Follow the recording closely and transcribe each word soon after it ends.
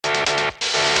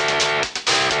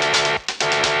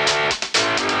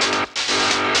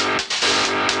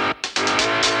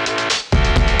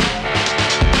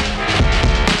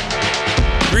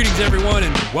everyone,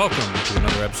 and welcome to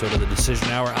another episode of the Decision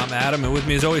Hour. I'm Adam, and with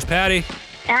me as always, Patty.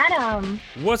 Adam.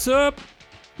 What's up?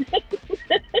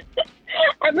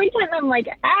 Every time I'm like,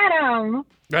 Adam.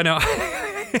 I know.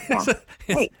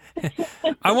 Wait.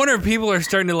 I wonder if people are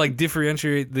starting to like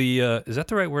differentiate the. Is that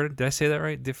the right word? Did I say that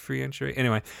right? Differentiate.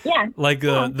 Anyway. Yeah. Like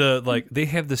the like they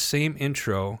have the same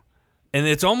intro, and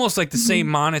it's almost like the same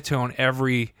monotone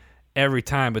every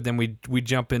time. But then we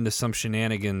jump into some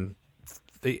shenanigan.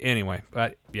 Anyway,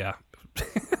 yeah.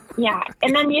 Yeah,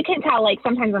 and then you can tell. Like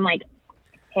sometimes I'm like,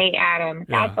 hey Adam,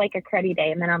 that's Yeah. like a cruddy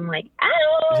day, and then I'm like,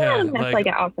 Adam, Yeah, that's like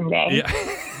an awesome day. Yeah.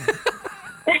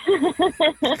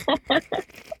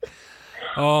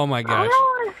 Oh my gosh.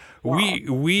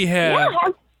 We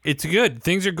have it's good.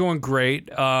 Things are going great.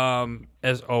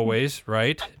 As always,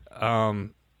 right?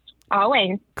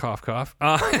 Always. Cough cough.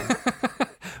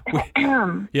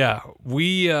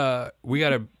 We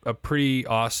got a pretty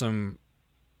awesome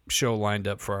show lined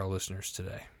up for our listeners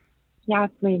today. Yes,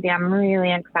 we do. I'm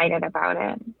really excited about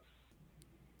it.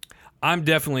 I'm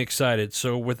definitely excited.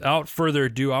 So without further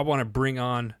ado, I want to bring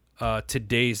on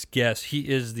today's guest. He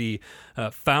is the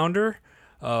founder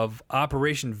of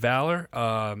Operation Valor.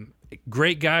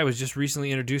 Great guy. I was just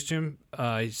recently introduced to him.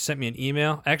 He sent me an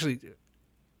email. Actually,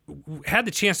 had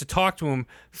the chance to talk to him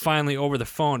finally over the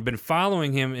phone. Been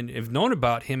following him and have known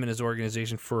about him and his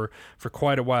organization for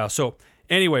quite a while. So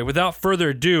anyway, without further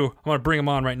ado, I want to bring him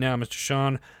on right now, Mr.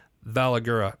 Sean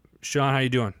Valigura. Sean, how you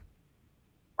doing?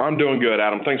 I'm doing good,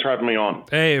 Adam. Thanks for having me on.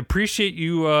 Hey, appreciate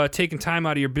you taking time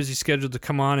out of your busy schedule to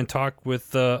come on and talk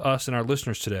with us and our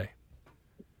listeners today.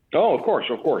 Oh, of course.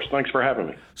 Thanks for having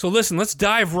me. So listen, let's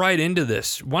dive right into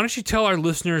this. Why don't you tell our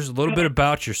listeners a little bit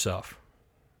about yourself?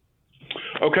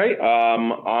 Okay.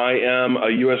 I am a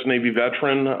U.S. Navy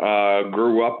veteran.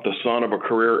 Grew up the son of a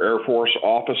career Air Force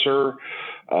officer.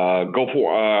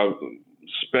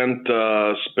 Spent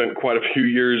quite a few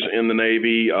years in the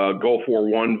Navy. Gulf War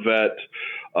I vet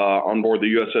on board the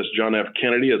USS John F.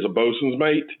 Kennedy as a bosun's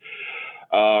mate.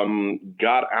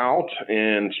 Got out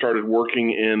and started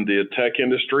working in the tech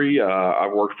industry. I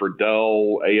worked for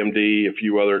Dell, AMD, a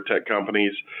few other tech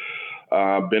companies.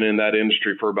 Been in that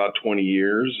industry for about 20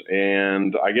 years.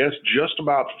 And I guess just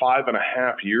about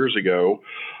 5.5 years ago,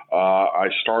 I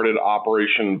started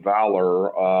Operation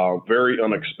Valor very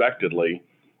unexpectedly.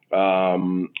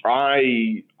 I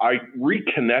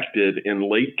reconnected in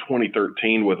late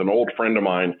 2013 with an old friend of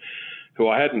mine who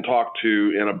I hadn't talked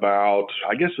to in about,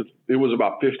 I guess it was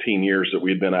about 15 years that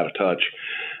we had been out of touch.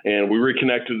 And we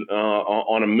reconnected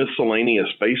on a miscellaneous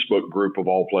Facebook group of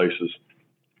all places.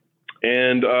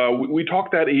 And we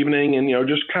talked that evening and,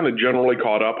 just kind of generally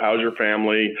caught up. How's your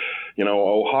family?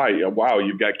 Oh, hi. Wow,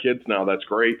 you've got kids now. That's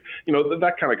great.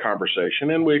 That kind of conversation.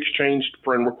 And we exchanged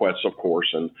friend requests, of course.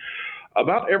 And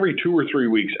about every 2 or 3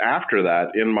 weeks after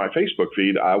that, in my Facebook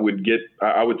feed, I would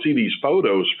see these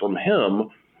photos from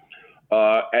him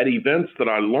at events that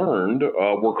I learned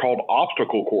were called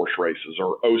obstacle course races,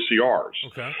 or OCRs.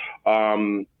 Okay.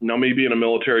 Now, me being a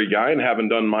military guy and having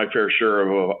done my fair share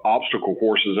of obstacle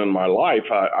courses in my life,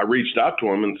 I reached out to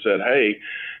him and said,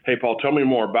 Hey, Paul, tell me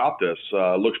more about this.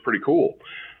 Looks pretty cool.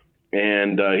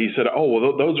 And he said, oh,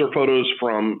 well, those are photos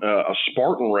from a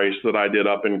Spartan race that I did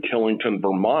up in Killington,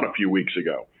 Vermont a few weeks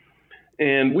ago.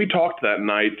 And we talked that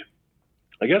night,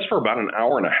 I guess, for about an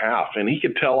hour and a half, and he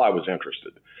could tell I was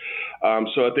interested.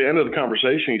 So at the end of the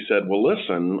conversation, he said, well,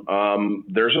 listen,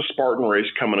 there's a Spartan race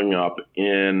coming up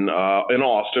in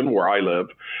Austin, where I live.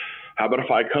 How about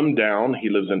if I come down? He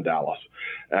lives in Dallas.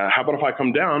 How about if I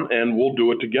come down and we'll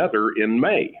do it together in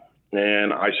May?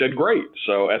 And I said, great.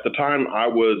 So at the time, I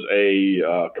was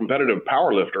a competitive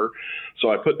power lifter.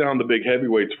 So I put down the big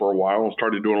heavyweights for a while and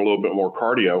started doing a little bit more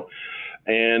cardio.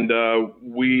 And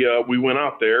we went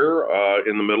out there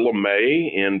in the middle of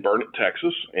May in Burnet,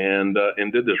 Texas, and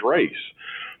did this race.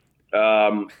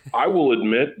 I will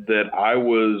admit that I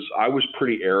was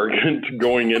pretty arrogant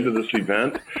going into this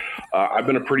event. I've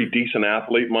been a pretty decent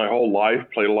athlete my whole life,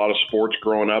 played a lot of sports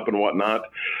growing up and whatnot.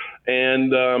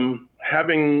 And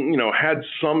having, had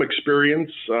some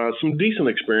experience, some decent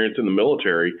experience in the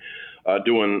military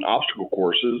doing obstacle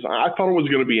courses, I thought it was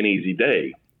going to be an easy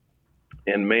day.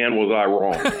 And man, was I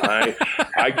wrong.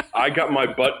 I got my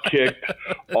butt kicked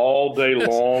all day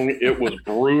long. It was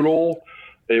brutal.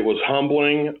 It was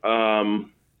humbling.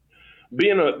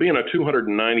 Being a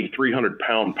 290,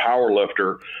 300-pound power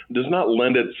lifter does not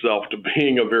lend itself to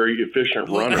being a very efficient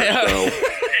runner. So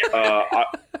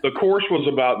the course was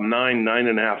about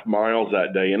 9.5 miles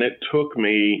that day, and it took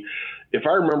me, if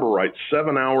I remember right,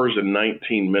 7 hours and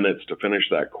 19 minutes to finish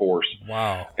that course.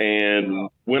 Wow. And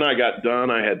when I got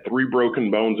done, I had 3 broken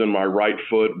bones in my right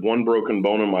foot, 1 broken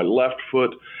bone in my left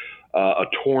foot. a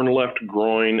torn left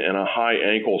groin, and a high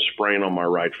ankle sprain on my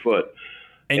right foot.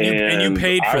 And you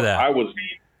paid for that. I was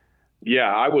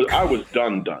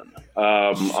done.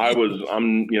 I'm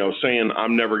saying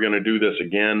I'm never going to do this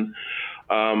again.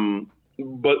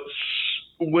 But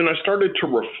when I started to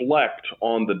reflect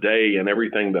on the day and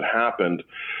everything that happened,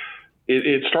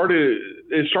 it started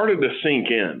to sink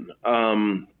in.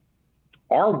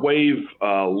 Our wave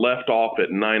left off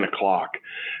at 9 o'clock,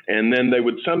 and then they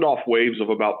would send off waves of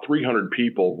about 300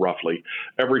 people roughly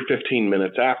every 15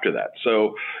 minutes after that.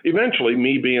 So eventually,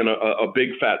 me being a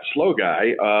big fat slow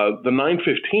guy, the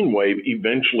 9:15 wave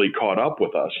eventually caught up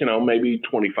with us, maybe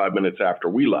 25 minutes after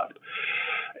we left.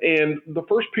 And the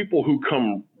first people who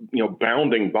come,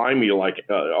 bounding by me like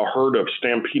a herd of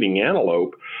stampeding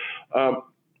antelope,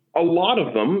 a lot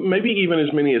of them, maybe even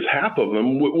as many as half of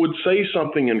them, would say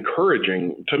something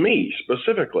encouraging to me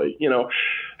specifically.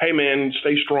 Hey, man,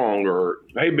 stay strong, or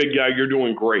hey, big guy, you're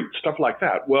doing great, stuff like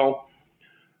that. Well,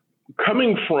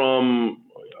 coming from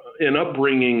an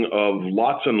upbringing of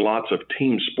lots and lots of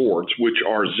team sports, which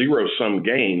are zero-sum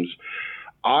games,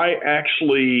 I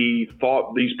actually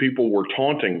thought these people were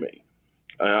taunting me.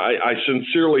 I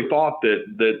sincerely thought that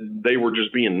they were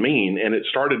just being mean, and it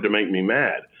started to make me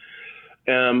mad.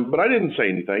 But I didn't say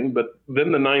anything. But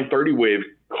then the 9:30 wave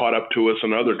caught up to us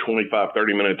another 25,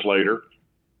 30 minutes later.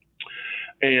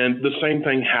 And the same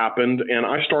thing happened. And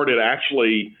I started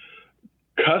actually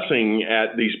cussing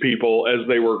at these people as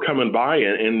they were coming by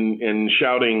and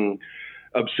shouting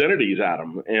obscenities at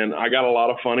them. And I got a lot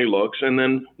of funny looks. And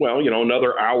then,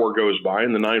 another hour goes by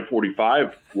and the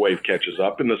 9:45 wave catches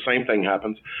up and the same thing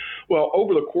happens. Well,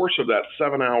 over the course of that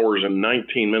 7 hours and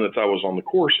 19 minutes I was on the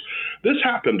course, this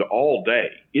happened all day.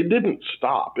 It didn't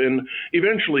stop. And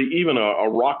eventually, even a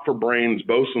rock for brains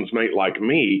bosun's mate like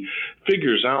me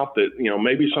figures out that,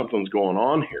 maybe something's going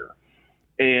on here.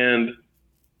 And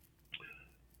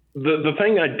the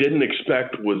thing I didn't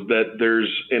expect was that there's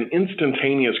an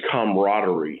instantaneous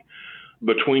camaraderie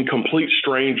between complete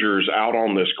strangers out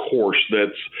on this course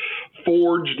that's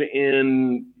forged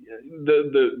in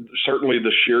certainly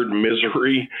the shared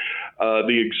misery,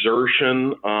 the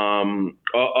exertion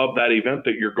of that event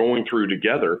that you're going through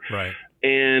together. Right.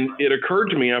 And it occurred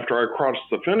to me after I crossed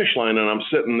the finish line and I'm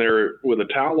sitting there with a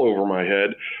towel over my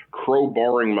head,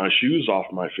 crowbarring my shoes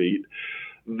off my feet,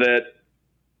 that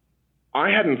I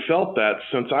hadn't felt that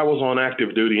since I was on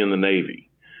active duty in the Navy.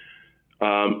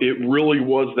 It really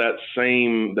was that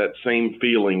same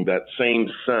feeling, that same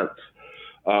sense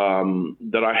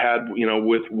that I had,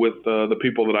 with the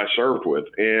people that I served with.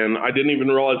 And I didn't even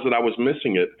realize that I was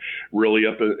missing it really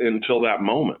up until that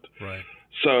moment. Right.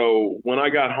 So when I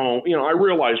got home, I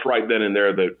realized right then and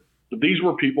there that these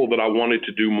were people that I wanted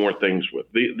to do more things with.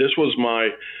 This was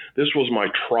my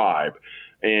tribe.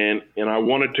 And I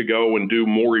wanted to go and do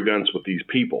more events with these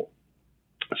people.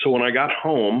 So when I got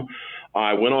home,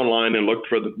 I went online and looked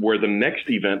for where the next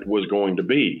event was going to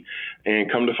be.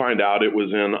 And come to find out, it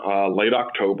was in late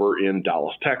October in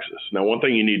Dallas, Texas. Now, one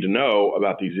thing you need to know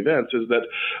about these events is that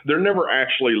they're never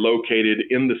actually located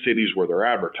in the cities where they're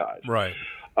advertised. Right.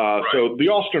 So the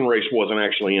Austin race wasn't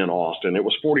actually in Austin. It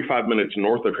was 45 minutes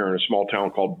north of here in a small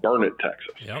town called Burnet,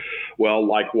 Texas. Yep. Well,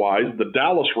 likewise, the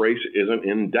Dallas race isn't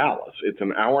in Dallas. It's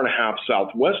an hour and a half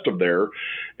southwest of there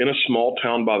in a small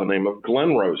town by the name of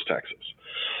Glen Rose, Texas.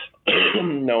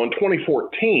 Now, in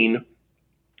 2014,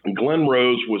 Glen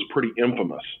Rose was pretty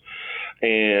infamous.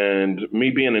 And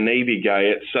me being a Navy guy,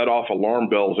 it set off alarm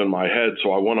bells in my head.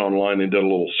 So I went online and did a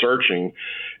little searching,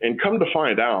 and come to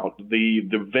find out the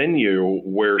venue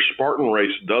where Spartan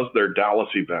Race does their Dallas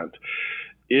event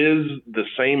is the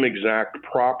same exact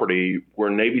property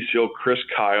where Navy SEAL Chris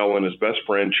Kyle and his best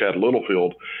friend Chad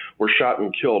Littlefield were shot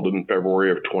and killed in February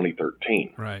of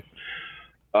 2013. Right.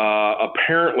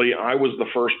 Apparently, I was the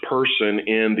first person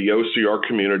in the OCR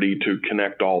community to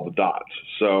connect all the dots.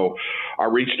 So I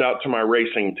reached out to my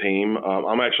racing team.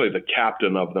 I'm actually the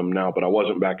captain of them now, but I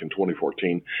wasn't back in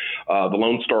 2014, the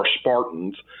Lone Star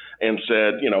Spartans, and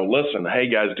said, listen, hey,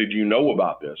 guys, did you know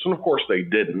about this? And, of course, they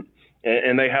didn't.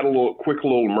 And they had a quick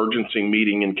little emergency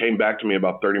meeting and came back to me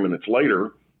about 30 minutes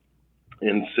later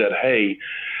and said, hey,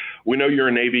 we know you're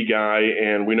a Navy guy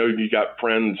and we know you got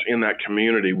friends in that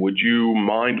community. Would you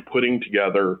mind putting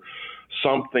together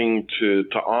something to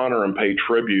honor and pay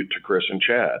tribute to Chris and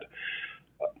Chad?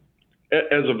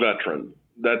 As a veteran,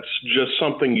 that's just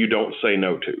something you don't say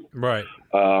no to. Right.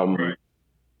 Right.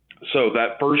 So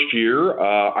that first year,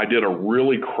 I did a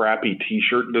really crappy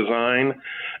T-shirt design,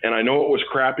 and I know it was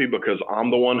crappy because I'm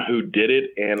the one who did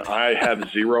it, and I have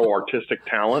zero artistic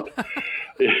talent.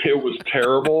 It was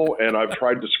terrible, and I've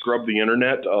tried to scrub the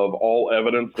internet of all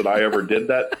evidence that I ever did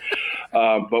that.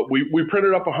 But we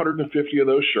printed up 150 of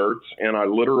those shirts, and I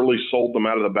literally sold them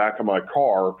out of the back of my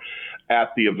car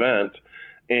at the event.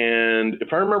 And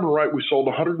if I remember right, we sold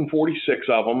 146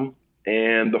 of them,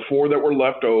 and the 4 that were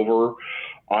left over,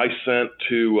 I sent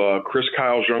to Chris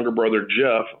Kyle's younger brother,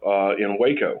 Jeff, in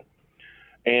Waco.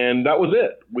 And that was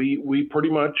it. We pretty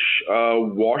much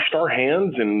washed our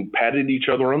hands and patted each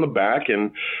other on the back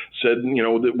and said,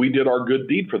 that we did our good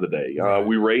deed for the day.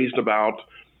 We raised about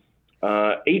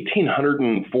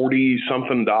 $1,840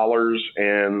 something,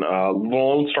 and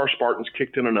Lone Star Spartans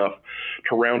kicked in enough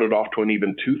to round it off to an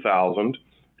even $2,000.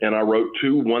 And I wrote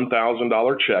 2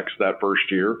 $1,000 checks that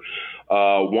first year.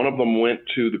 One of them went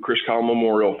to the Chris Kyle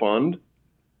Memorial Fund,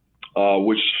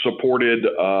 which supported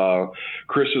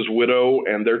Chris's widow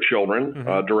and their children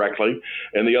directly.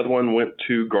 And the other one went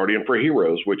to Guardian for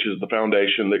Heroes, which is the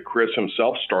foundation that Chris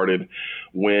himself started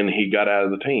when he got out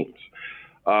of the teams.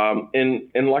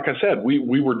 And like I said,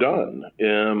 we were done.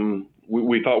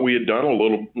 We thought we had done a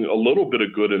little bit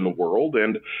of good in the world,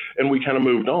 and we kind of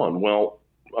moved on. Well,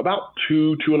 about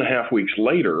 2.5 weeks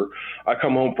later, I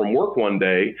come home from work one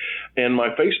day, and my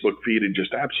Facebook feed had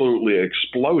just absolutely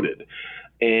exploded.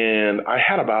 And I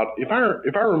had about, if I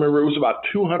remember, it was about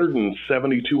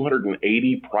 270,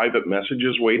 280 private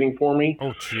messages waiting for me.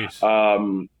 Oh,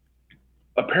 jeez.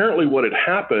 Apparently what had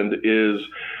happened is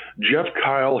Jeff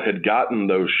Kyle had gotten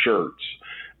those shirts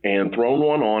and thrown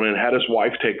one on and had his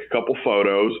wife take a couple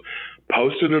photos,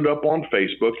 posted it up on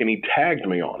Facebook, and he tagged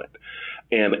me on it.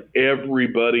 And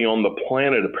everybody on the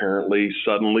planet apparently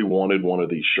suddenly wanted one of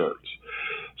these shirts.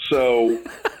 So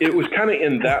it was kind of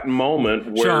in that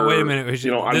moment where, Sean, wait a minute.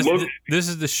 This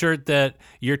is the shirt that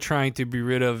you're trying to be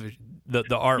rid of the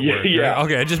artwork. Yeah. Right?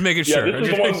 Okay, just making sure. This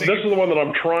is the one that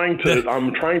I'm trying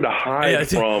to hide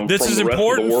from. This is the rest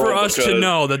important of the world for us to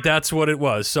know that's what it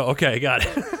was. So okay, got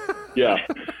it. Yeah.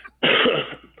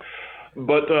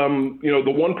 But,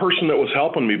 the one person that was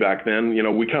helping me back then,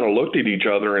 we kind of looked at each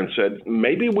other and said,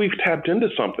 maybe we've tapped into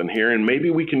something here, and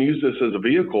maybe we can use this as a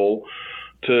vehicle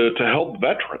to help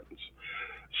veterans.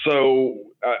 So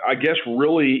I guess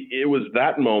really it was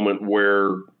that moment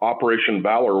where Operation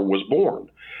Valor was born.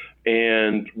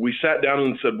 And we sat down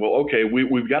and said, well, okay,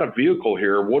 we've got a vehicle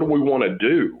here. What do we want to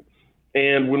do?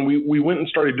 And when we went and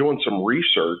started doing some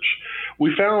research,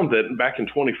 we found that back in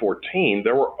 2014,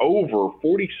 there were over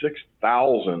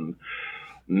 46,000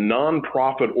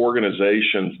 nonprofit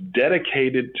organizations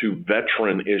dedicated to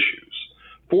veteran issues.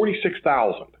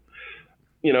 46,000.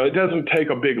 It doesn't take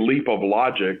a big leap of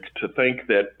logic to think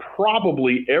that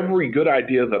probably every good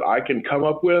idea that I can come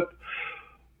up with,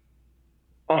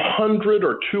 100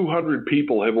 or 200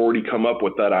 people have already come up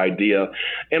with that idea,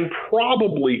 and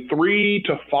probably 3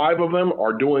 to 5 of them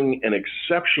are doing an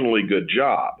exceptionally good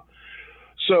job.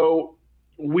 So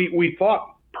we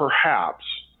thought perhaps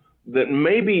that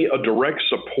maybe a direct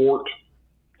support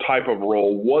type of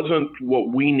role wasn't what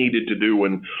we needed to do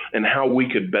and how we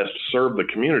could best serve the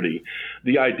community.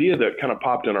 The idea that kind of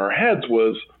popped in our heads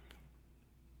was,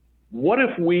 what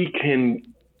if we can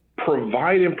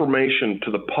provide information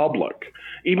to the public,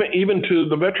 even to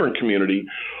the veteran community,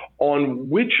 on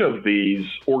which of these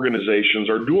organizations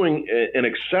are doing an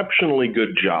exceptionally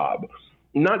good job,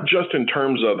 not just in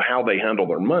terms of how they handle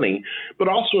their money, but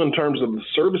also in terms of the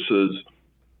services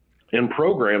and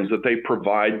programs that they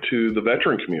provide to the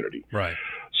veteran community. Right.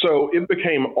 So it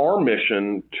became our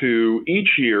mission to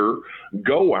each year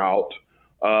go out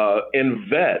and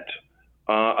vet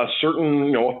a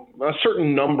certain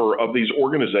number of these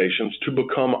organizations to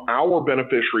become our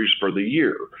beneficiaries for the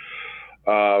year.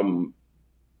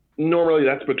 Normally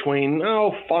that's between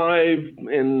 5,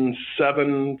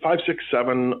 6,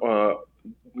 7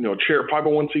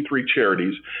 501c3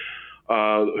 charities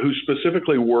who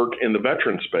specifically work in the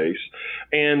veteran space.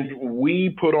 And we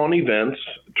put on events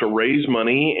to raise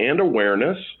money and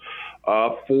awareness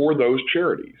for those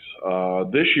charities.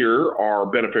 This year, our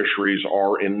beneficiaries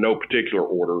are in no particular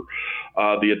order.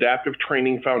 The Adaptive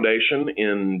Training Foundation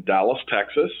in Dallas,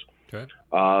 Texas. Okay.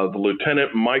 The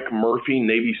Lieutenant Mike Murphy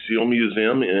Navy SEAL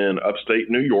Museum in upstate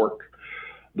New York.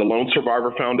 The Lone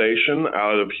Survivor Foundation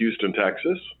out of Houston,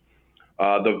 Texas.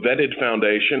 The Vetted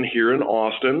Foundation here in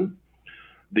Austin.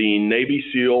 The Navy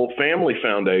SEAL Family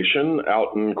Foundation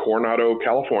out in Coronado,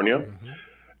 California. Mm-hmm.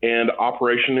 And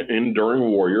Operation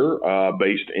Enduring Warrior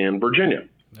based in Virginia.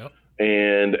 Yep.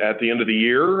 And at the end of the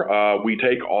year, we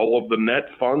take all of the net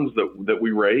funds that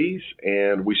we raise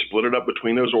and we split it up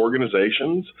between those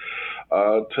organizations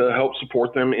to help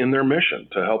support them in their mission,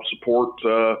 to help support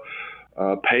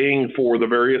paying for the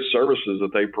various services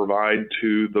that they provide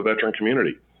to the veteran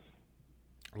community.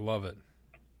 Love it.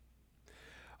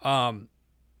 And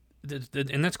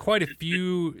that's quite a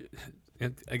few.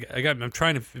 I'm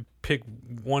trying to pick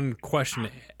one question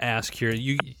to ask here.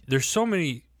 There's so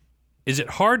many. Is it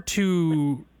hard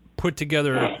to put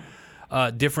together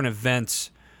different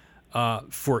events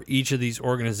for each of these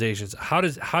organizations? How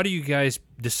do you guys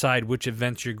decide which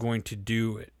events you're going to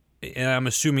do? And I'm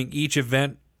assuming each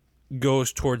event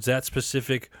goes towards that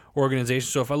specific organization.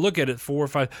 So if I look at it, 4 or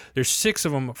 5, there's 6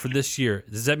 of them for this year.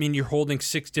 Does that mean you're holding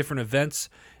 6 different events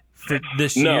for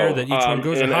this year that each one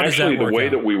goes? And how does actually, that work the way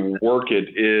out? that we work it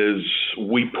is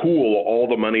we pool all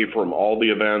the money from all the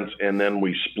events, and then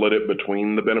we split it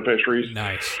between the beneficiaries.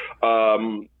 Nice.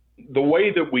 The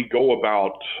way that we go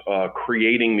about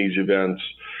creating these events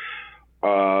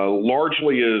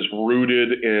largely is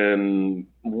rooted in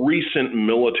recent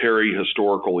military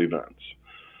historical events.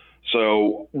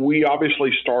 So we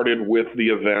obviously started with the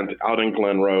event out in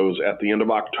Glen Rose at the end of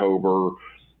October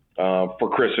for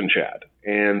Chris and Chad.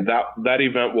 And that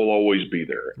event will always be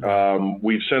there.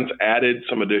 We've since added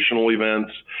some additional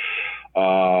events.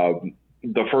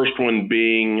 The first one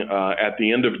being at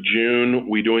the end of June,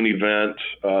 we do an event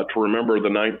to remember the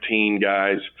 19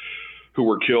 guys who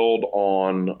were killed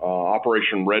on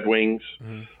Operation Red Wings.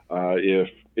 Mm-hmm.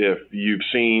 If you've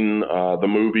seen the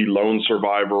movie Lone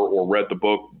Survivor or read the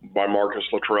book by Marcus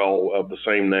Luttrell of the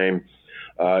same name,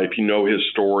 if you know his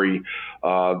story,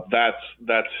 that's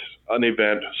an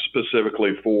event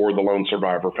specifically for the Lone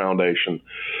Survivor Foundation.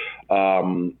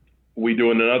 We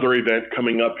do another event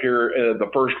coming up here the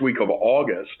first week of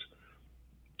August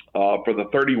for the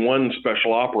 31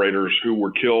 special operators who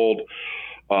were killed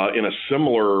in a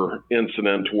similar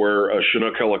incident where a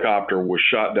Chinook helicopter was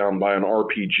shot down by an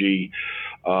RPG,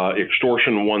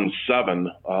 Extortion 17,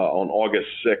 on August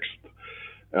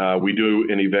 6th. We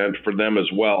do an event for them as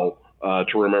well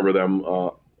to remember them.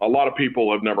 A lot of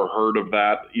people have never heard of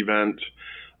that event.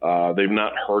 They've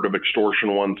not heard of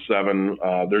Extortion 17.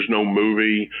 There's no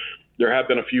movie. There have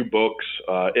been a few books.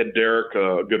 Ed Derrick,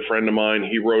 a good friend of mine,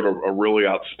 he wrote a really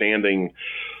outstanding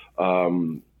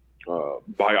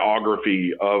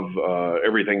biography of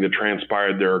everything that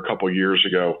transpired there a couple years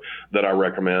ago that I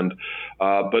recommend.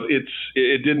 But it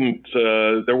didn't.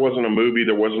 There wasn't a movie.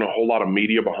 There wasn't a whole lot of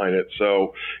media behind it,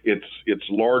 so it's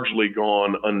largely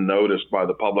gone unnoticed by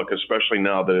the public, especially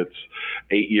now that it's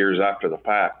 8 years after the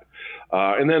fact.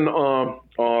 And then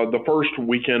the first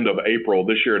weekend of April,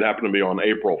 this year it happened to be on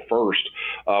April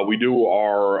 1st, we do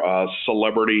our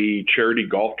celebrity charity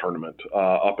golf tournament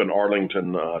up in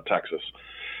Arlington, Texas.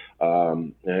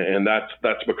 And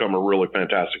that's become a really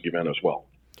fantastic event as well.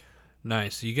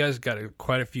 Nice. You guys got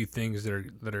quite a few things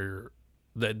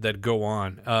that go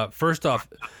on. First off,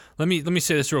 let me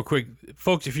say this real quick,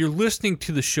 folks. If you're listening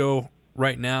to the show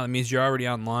right now, it means you're already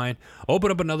online.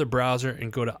 Open up another browser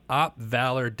and go to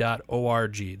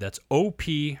opvalor.org. That's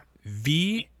opvalor.org.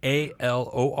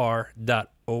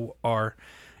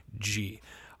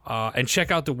 And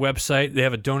check out the website. They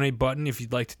have a donate button if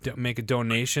you'd like to make a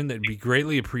donation. That'd be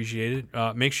greatly appreciated.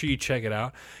 Make sure you check it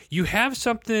out. You have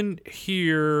something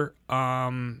here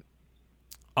on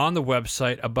the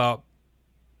website about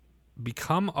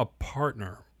become a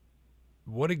partner.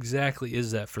 What exactly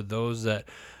is that for those that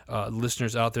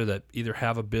listeners out there that either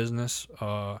have a business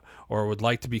or would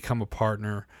like to become a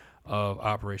partner of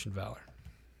Operation Valor?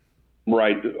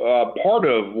 Right. Part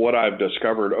of what I've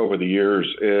discovered over the years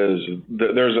is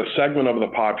that there's a segment of the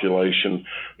population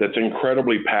that's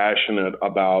incredibly passionate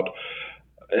about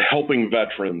helping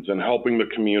veterans and helping the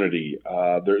community.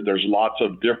 There's lots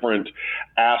of different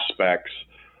aspects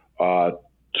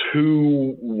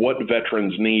to what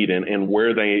veterans need and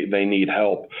where they need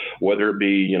help, whether it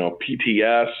be,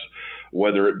 PTS,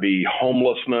 whether it be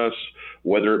homelessness,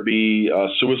 whether it be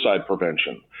suicide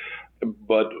prevention.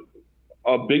 But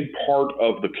a big part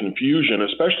of the confusion,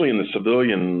 especially in the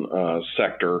civilian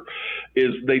sector,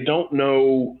 is they don't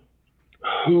know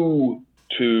who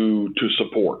to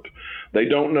support. They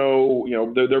don't know,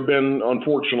 there have been,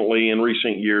 unfortunately, in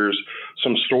recent years,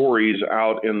 some stories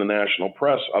out in the national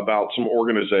press about some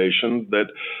organizations that,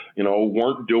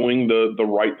 weren't doing the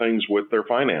right things with their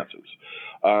finances.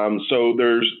 So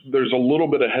there's a little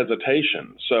bit of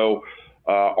hesitation. So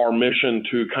our mission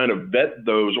to kind of vet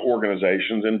those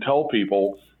organizations and tell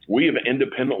people we have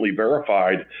independently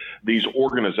verified these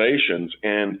organizations,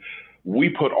 and we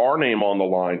put our name on the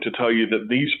line to tell you that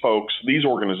these folks, these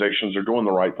organizations are doing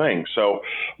the right thing. So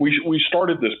we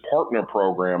started this partner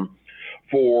program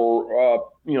for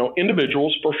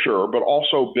individuals for sure, but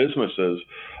also businesses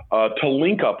to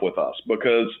link up with us,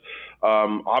 because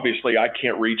obviously I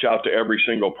can't reach out to every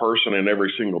single person and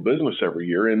every single business every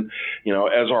year. And,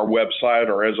 as our website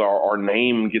or as our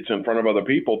name gets in front of other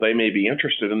people, they may be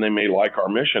interested and they may like our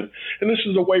mission. And this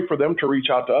is a way for them to reach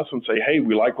out to us and say, hey,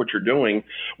 we like what you're doing.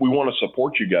 We want to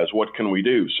support you guys. What can we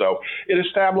do? So it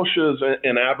establishes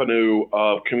an avenue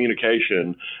of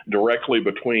communication directly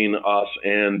between us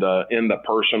and the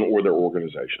person or their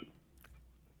organization.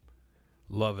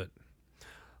 Love it.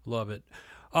 Love it.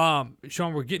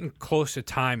 Sean, we're getting close to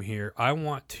time here. I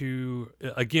want to,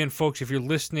 again, folks, if you're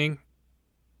listening,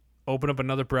 open up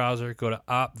another browser, go to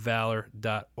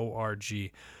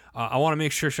opvalor.org. I want to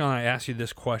make sure, Sean, I ask you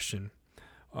this question.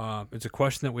 It's a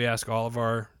question that we ask all of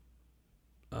our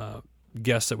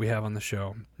guests that we have on the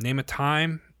show. Name a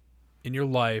time in your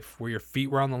life where your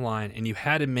feet were on the line and you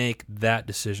had to make that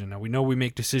decision. Now, we know we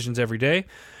make decisions every day,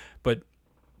 but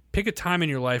pick a time in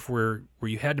your life where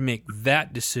you had to make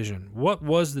that decision. What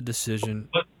was the decision?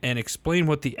 And explain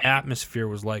what the atmosphere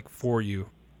was like for you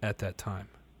at that time.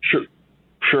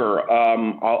 Sure.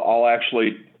 I'll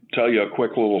actually tell you a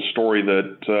quick little story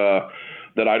that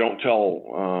I don't tell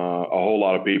a whole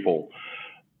lot of people.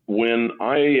 When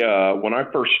I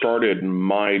first started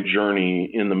my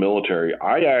journey in the military,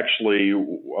 I actually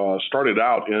started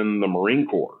out in the Marine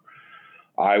Corps.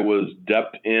 I was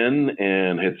depped in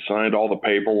and had signed all the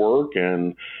paperwork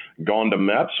and gone to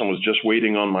MEPS and was just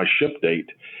waiting on my ship date.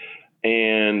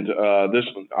 And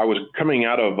I was coming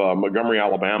out of Montgomery,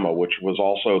 Alabama, which was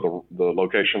also the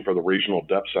location for the Regional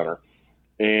Depth Center.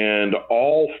 And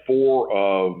all four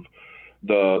of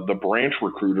the branch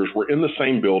recruiters were in the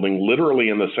same building, literally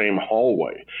in the same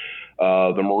hallway.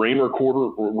 The Marine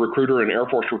recruiter and Air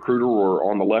Force recruiter were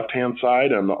on the left-hand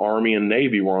side, and the Army and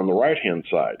Navy were on the right-hand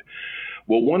side.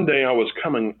 Well, one day I was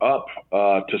coming up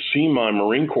to see my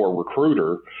Marine Corps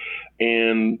recruiter,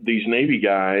 and these Navy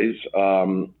guys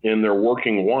in their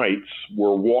working whites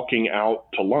were walking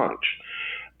out to lunch.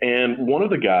 And one of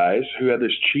the guys, who had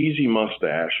this cheesy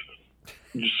mustache,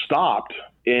 stopped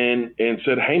and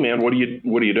said, "Hey, man, what are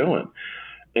you doing?"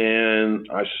 And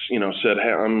I, said,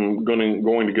 "Hey, I'm going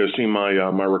to go see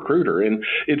my recruiter." And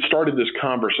it started this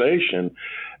conversation.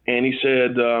 And he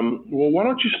said, "Well, why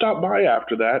don't you stop by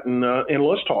after that and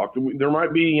let's talk? There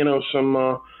might be,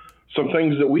 some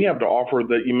things that we have to offer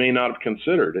that you may not have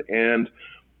considered." And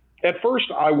at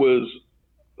first, I was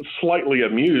slightly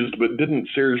amused, but didn't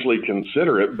seriously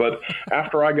consider it. But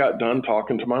after I got done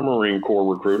talking to my Marine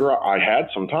Corps recruiter, I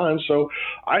had some time, so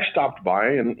I stopped by,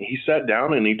 and he sat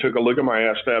down and he took a look at my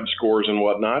ASVAB scores and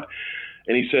whatnot.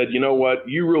 And he said, "You know what?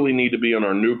 You really need to be in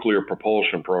our nuclear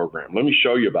propulsion program. Let me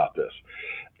show you about this."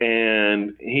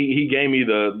 And he gave me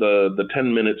the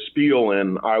 10-minute spiel,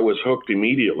 and I was hooked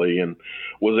immediately and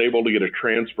was able to get a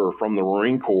transfer from the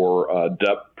Marine Corps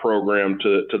depth program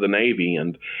to the Navy.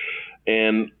 And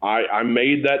I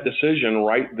made that decision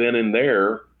right then and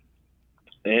there,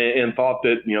 and thought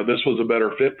that, this was a better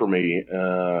fit for me.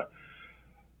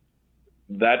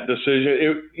 That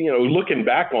decision, looking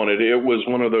back on it, it was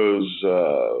one of those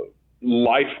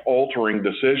life-altering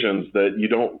decisions that you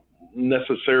don't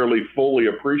necessarily fully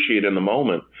appreciate in the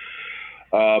moment,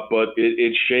 but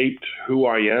it shaped who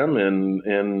I am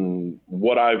and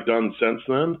what I've done since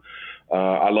then.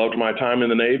 I loved my time in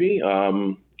the Navy.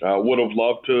 Would have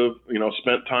loved to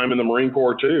spent time in the Marine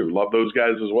Corps too. Love those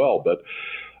guys as well. But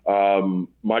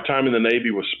my time in the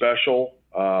Navy was special,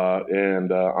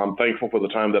 and I'm thankful for the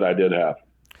time that I did have.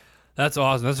 That's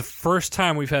awesome. That's the first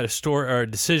time we've had a story or a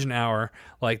decision hour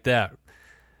like that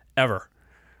ever.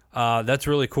 That's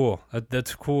really cool.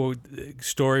 That's a cool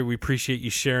story. We appreciate you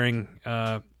sharing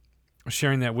that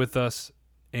with us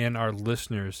and our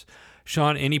listeners.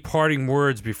 Sean, any parting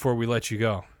words before we let you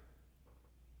go?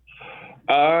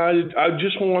 I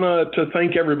just want to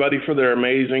thank everybody for their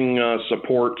amazing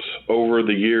support over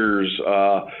the years.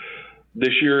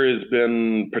 This year has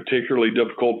been particularly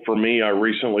difficult for me. I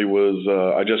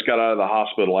just got out of the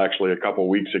hospital actually a couple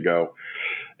weeks ago,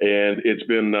 and it's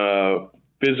been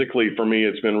physically for me,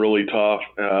 it's been really tough.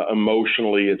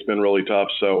 Emotionally, it's been really tough.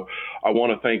 So I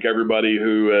want to thank everybody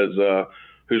who's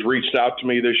reached out to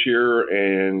me this year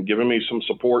and given me some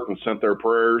support and sent their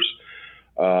prayers.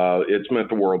 It's meant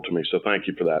the world to me. So thank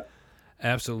you for that.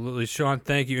 Absolutely, Sean.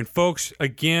 Thank you. And folks,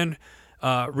 again,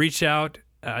 reach out,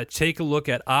 take a look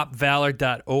at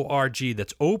opvalor.org.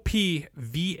 That's OPVALOR.org.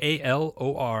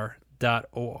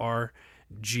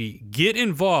 Get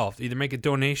involved. Either make a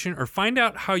donation or find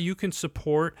out how you can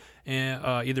support and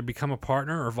either become a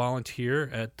partner or volunteer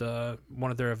at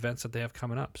one of their events that they have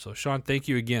coming up. So, Sean, thank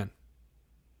you again.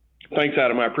 Thanks,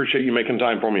 Adam. I appreciate you making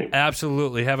time for me.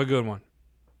 Absolutely. Have a good one.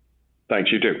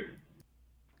 Thanks. You too.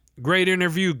 Great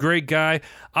interview. Great guy.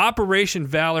 Operation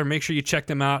Valor. Make sure you check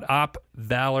them out.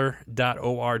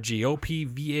 opvalor.org.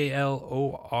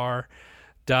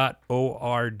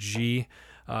 opvalor.org.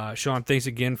 Sean, thanks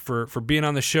again for being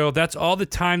on the show. That's all the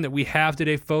time that we have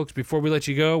today, folks. Before we let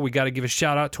you go, we got to give a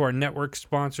shout out to our network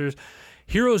sponsors,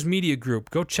 Heroes Media Group.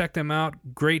 Go check them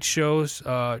out. Great shows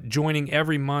joining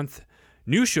every month.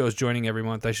 New shows joining every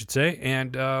month, I should say.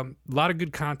 And a lot of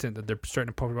good content that they're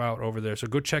starting to pump out over there. So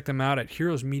go check them out at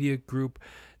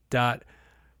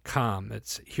heroesmediagroup.com.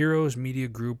 That's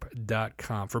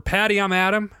heroesmediagroup.com. For Patty, I'm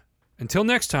Adam. Until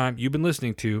next time, you've been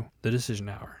listening to The Decision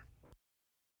Hour.